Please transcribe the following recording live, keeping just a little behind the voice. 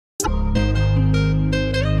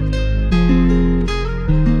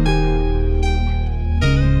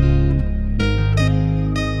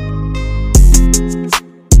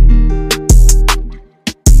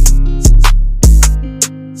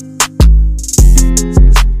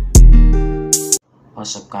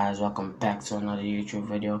What's up guys, welcome back to another YouTube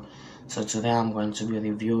video. So today I'm going to be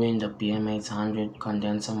reviewing the bm800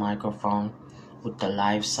 condenser microphone with the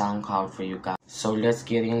live sound card for you guys. So let's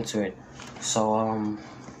get into it. So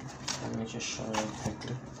let me just show you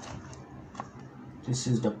quickly. This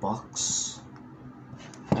is the box.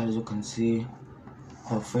 As you can see,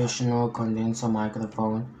 professional condenser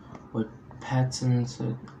microphone with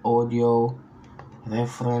patented audio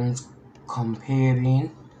reference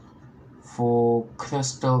comparing for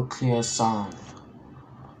crystal clear sound.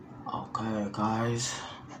 Okay guys,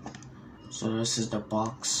 so this is the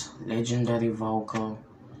box. Legendary vocal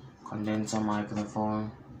condenser microphone.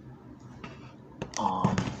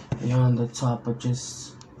 Here on the top it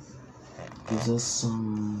just gives us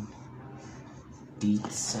some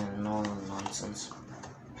beats and all nonsense.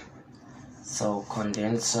 So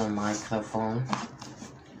condenser microphone.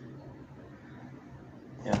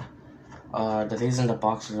 Yeah. The reason the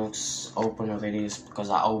box looks open already is because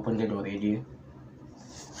I opened it already.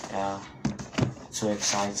 Yeah, too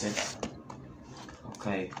excited.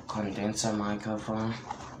 Okay, condenser microphone.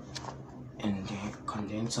 And the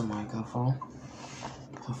condenser microphone.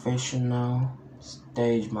 Professional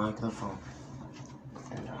stage microphone.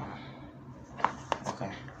 And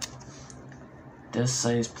okay. This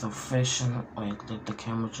says professional. Wait, let the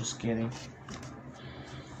camera just get in.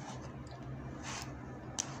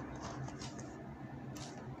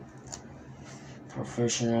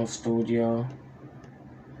 Professional studio.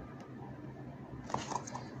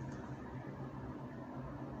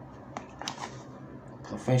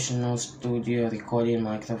 Professional studio recording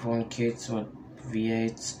microphone kits with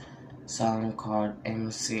V8 sound card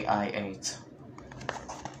MCI8.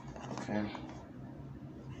 Okay.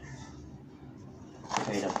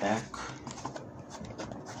 Okay, the back.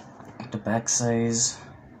 The back says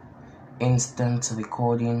instant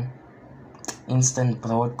recording, instant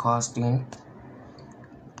broadcasting,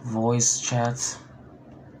 voice chat,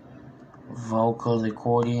 vocal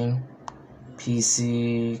recording,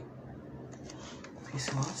 PC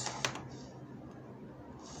what?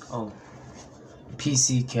 Oh,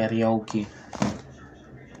 PC karaoke.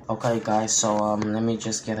 Okay guys, so let me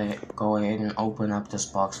just go ahead and open up this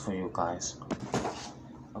box for you guys.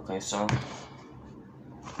 Okay, so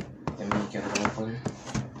let me get it open.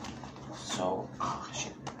 So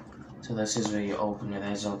shit. So this is where you open it,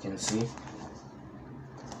 as you can see.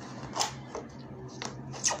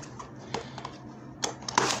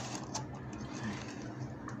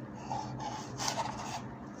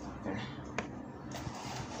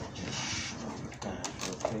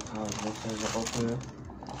 How it looks as you open it.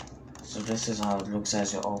 So this is how it looks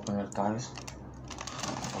as you open it, guys.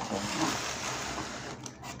 Okay.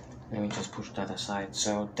 Let me just push that aside.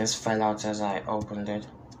 So this fell out as I opened it.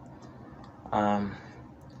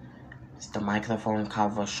 It's the microphone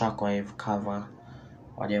cover, shockwave cover,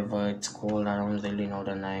 whatever it's called. I don't really know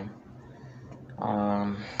the name.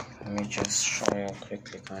 Let me just show you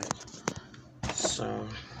quickly, guys. So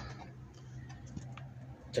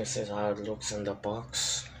this is how it looks in the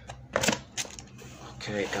box.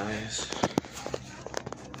 Okay guys,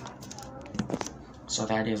 so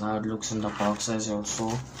that is how it looks in the box, as you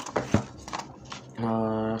saw.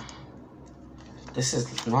 This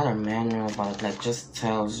is not a manual, but it like just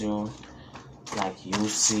tells you like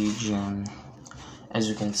usage, and as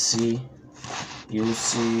you can see,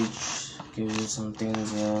 usage gives you some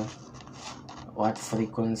things here, what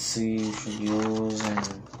frequency you should use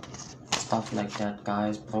and stuff like that,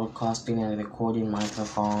 guys. Broadcasting and recording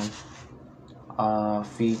microphone.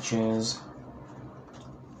 Features,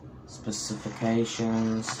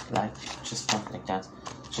 specifications, like just stuff like that.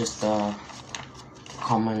 Just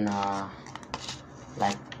common,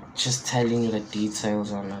 like just telling you the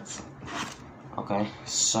details on it. Okay,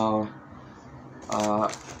 so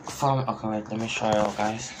okay, wait, let me show you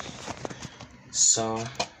guys. So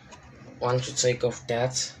once you take off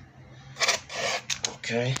that,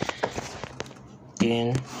 okay,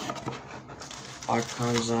 then what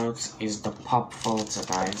comes out is the pop filter,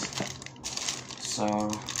 guys. So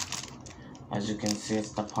as you can see,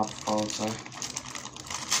 it's the pop filter.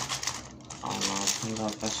 Oh no, it comes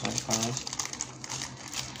out this way, guys.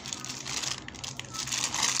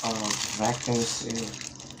 Vacuum seal.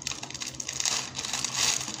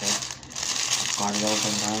 Okay, got it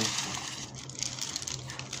open, guys.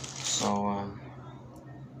 So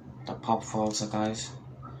the pop filter, guys,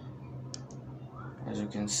 as you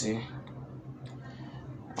can see.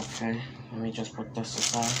 Okay, let me just put this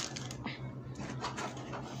aside.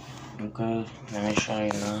 Okay, let me show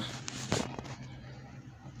you now.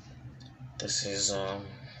 This is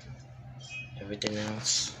everything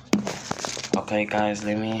else. Okay guys,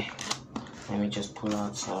 let me Let me just pull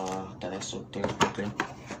out the rest of things quickly.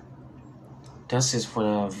 This is for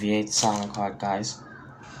the V8 sound card, guys.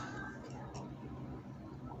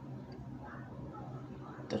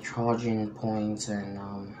 The charging points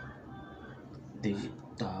and the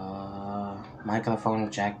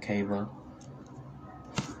microphone jack cable.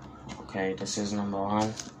 Okay, this is number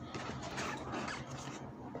one.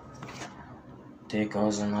 There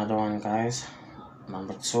goes another one, guys.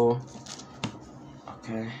 Number two.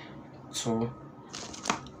 Okay, two.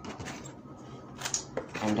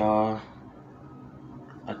 And a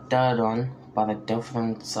third one, but a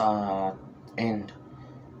different end.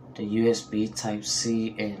 The USB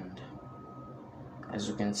Type-C end, as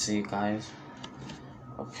you can see, guys.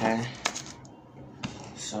 Okay,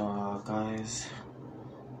 so guys,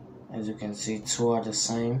 as you can see, two are the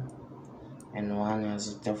same and one has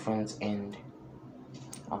a different end.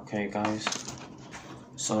 Okay, guys,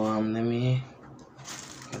 so let me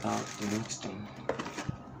get out the next thing.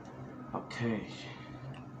 Okay,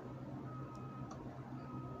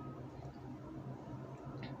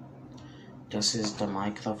 this is the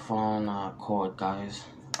microphone cord, guys.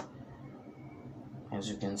 As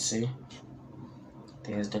you can see,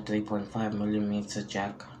 there's the 3.5mm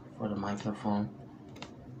jack for the microphone.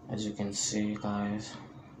 As you can see, guys.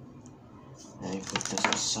 Let me put this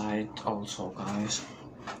aside also, guys.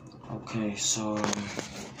 Okay, so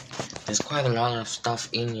there's quite a lot of stuff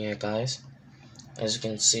in here, guys. As you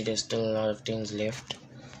can see, there's still a lot of things left.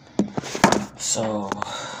 So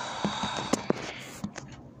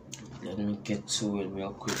let me get to it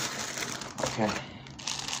real quick. Okay,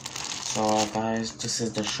 so guys, this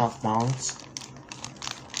is the shock mounts.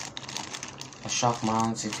 The shock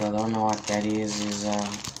mounts, if you don't know what that is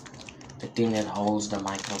the thing that holds the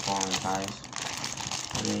microphone, guys.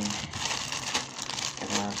 Let me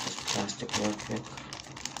get out this plastic real quick.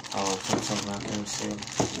 Oh, it's also vacuum sealed.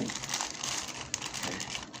 Okay.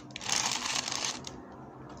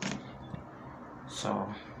 So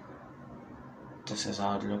this is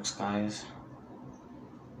how it looks, guys.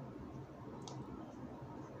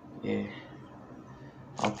 Yeah.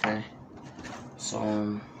 Okay. So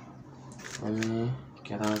let me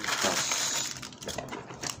get out this.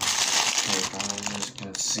 Okay, guys, as you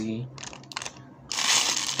can see,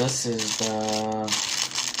 this is the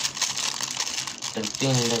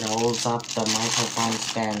thing that holds up the microphone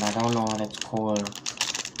stand. I don't know what it's called.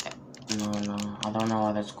 No, I don't know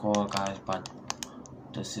what it's called, guys, but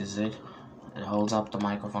this is it. It holds up the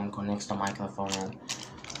microphone, connects the microphone and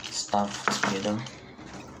stuff together.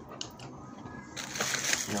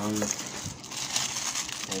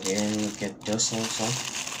 And then you get this also.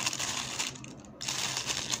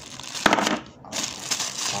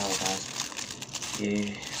 Sorry, guys.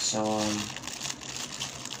 Yeah, so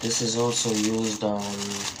this is also used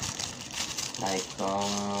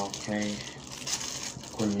okay,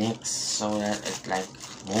 connects so that it's like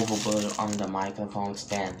movable on the microphone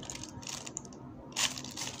stand.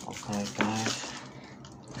 Okay, guys,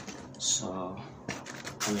 so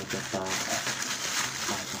let me get the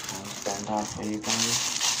microphone stand out for you guys.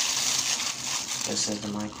 This is the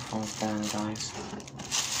microphone stand, guys.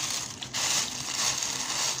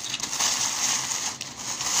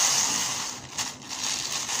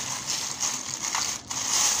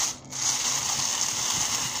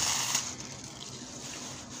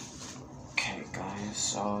 Okay, guys,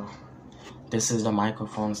 so this is the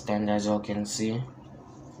microphone stand, as you can see.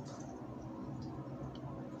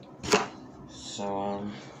 So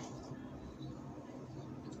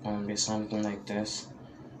it's gonna be something like this,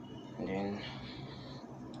 and then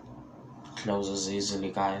closes easily,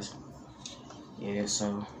 guys. Yeah,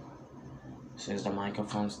 so this is the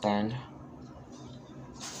microphone stand.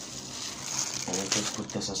 Let me just put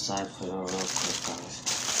this aside for you real quick, guys.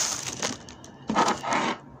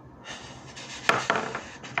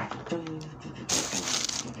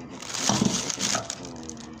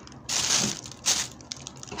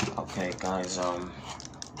 Okay, guys,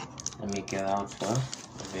 let me get out the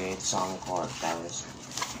V8 sound card, guys.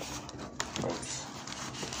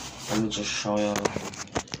 Let me just show you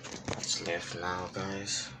what's left now,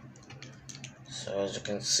 guys. So as you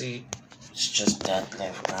can see, it's just that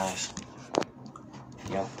left, guys.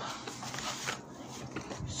 Yep.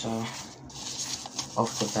 So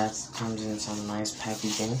off the bat, comes in some nice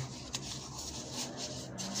packaging.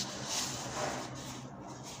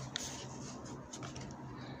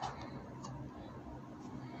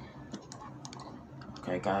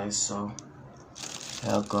 Okay, guys, so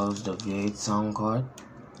here goes the V8 sound card.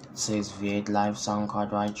 It says V8 live sound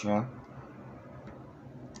card right here.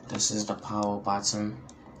 This is the power button.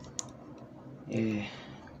 Yeah,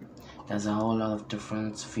 there's a whole lot of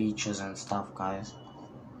different features and stuff, guys.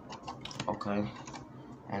 Okay. okay,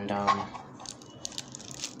 and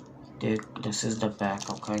this is the back,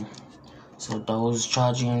 okay. So those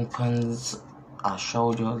charging pins I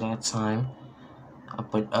showed you that time, I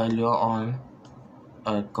put earlier on,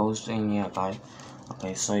 it goes in here, guys.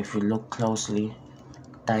 Okay, so if you look closely,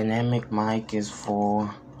 dynamic mic is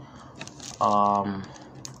for I'll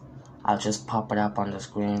just pop it up on the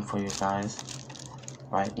screen for you guys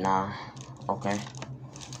right now, okay.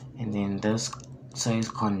 And then this says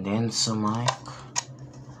condenser mic.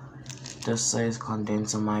 This says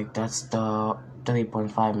condenser mic. That's the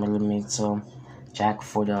 3.5mm jack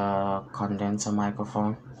for the condenser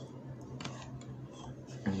microphone.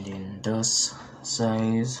 And then this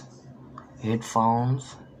says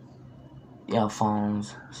headphones,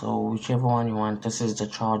 earphones. So whichever one you want. This is the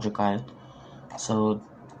charger, guys. So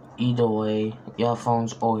either way,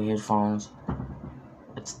 earphones or headphones,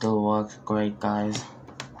 it still works great, guys.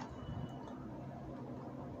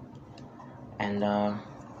 And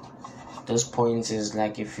this point is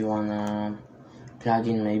like if you wanna plug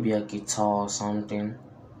in maybe a guitar or something,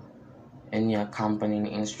 any accompanying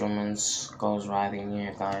instruments goes right in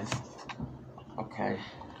here, guys. Okay,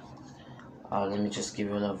 let me just give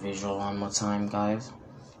you a visual one more time, guys.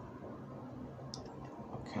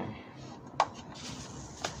 Okay.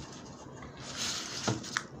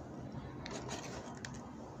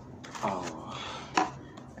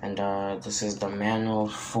 And this is the manual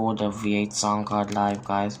for the V8 sound card live,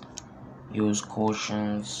 guys. Use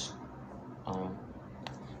cautions.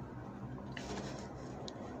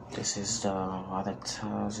 This is the what it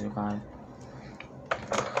tells you, guys.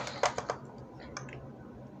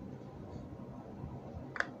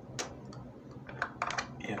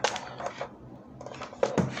 Yep.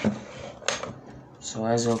 So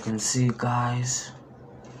as you can see, guys,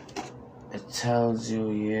 it tells you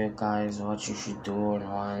here, guys, what you should do and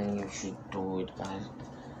when you should do it, guys.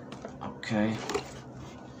 Okay.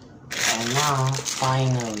 And now,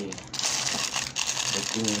 finally, the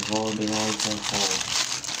thing we've all been waiting for,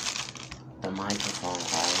 the microphone,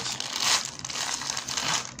 guys.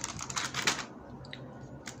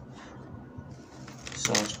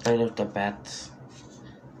 So straight off the bat,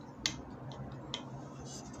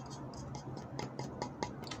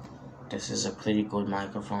 this is a pretty good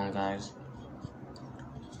microphone, guys.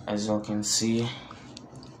 As you can see,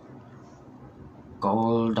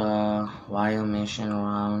 gold wire meshing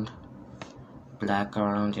around, black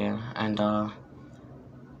around here, and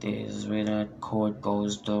this is where that cord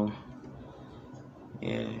goes though.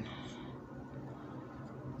 Yeah.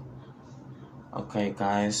 Okay,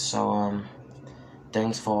 guys, so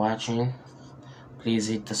thanks for watching. Please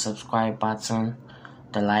hit the subscribe button,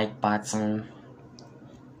 the like button.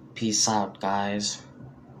 Peace out, guys.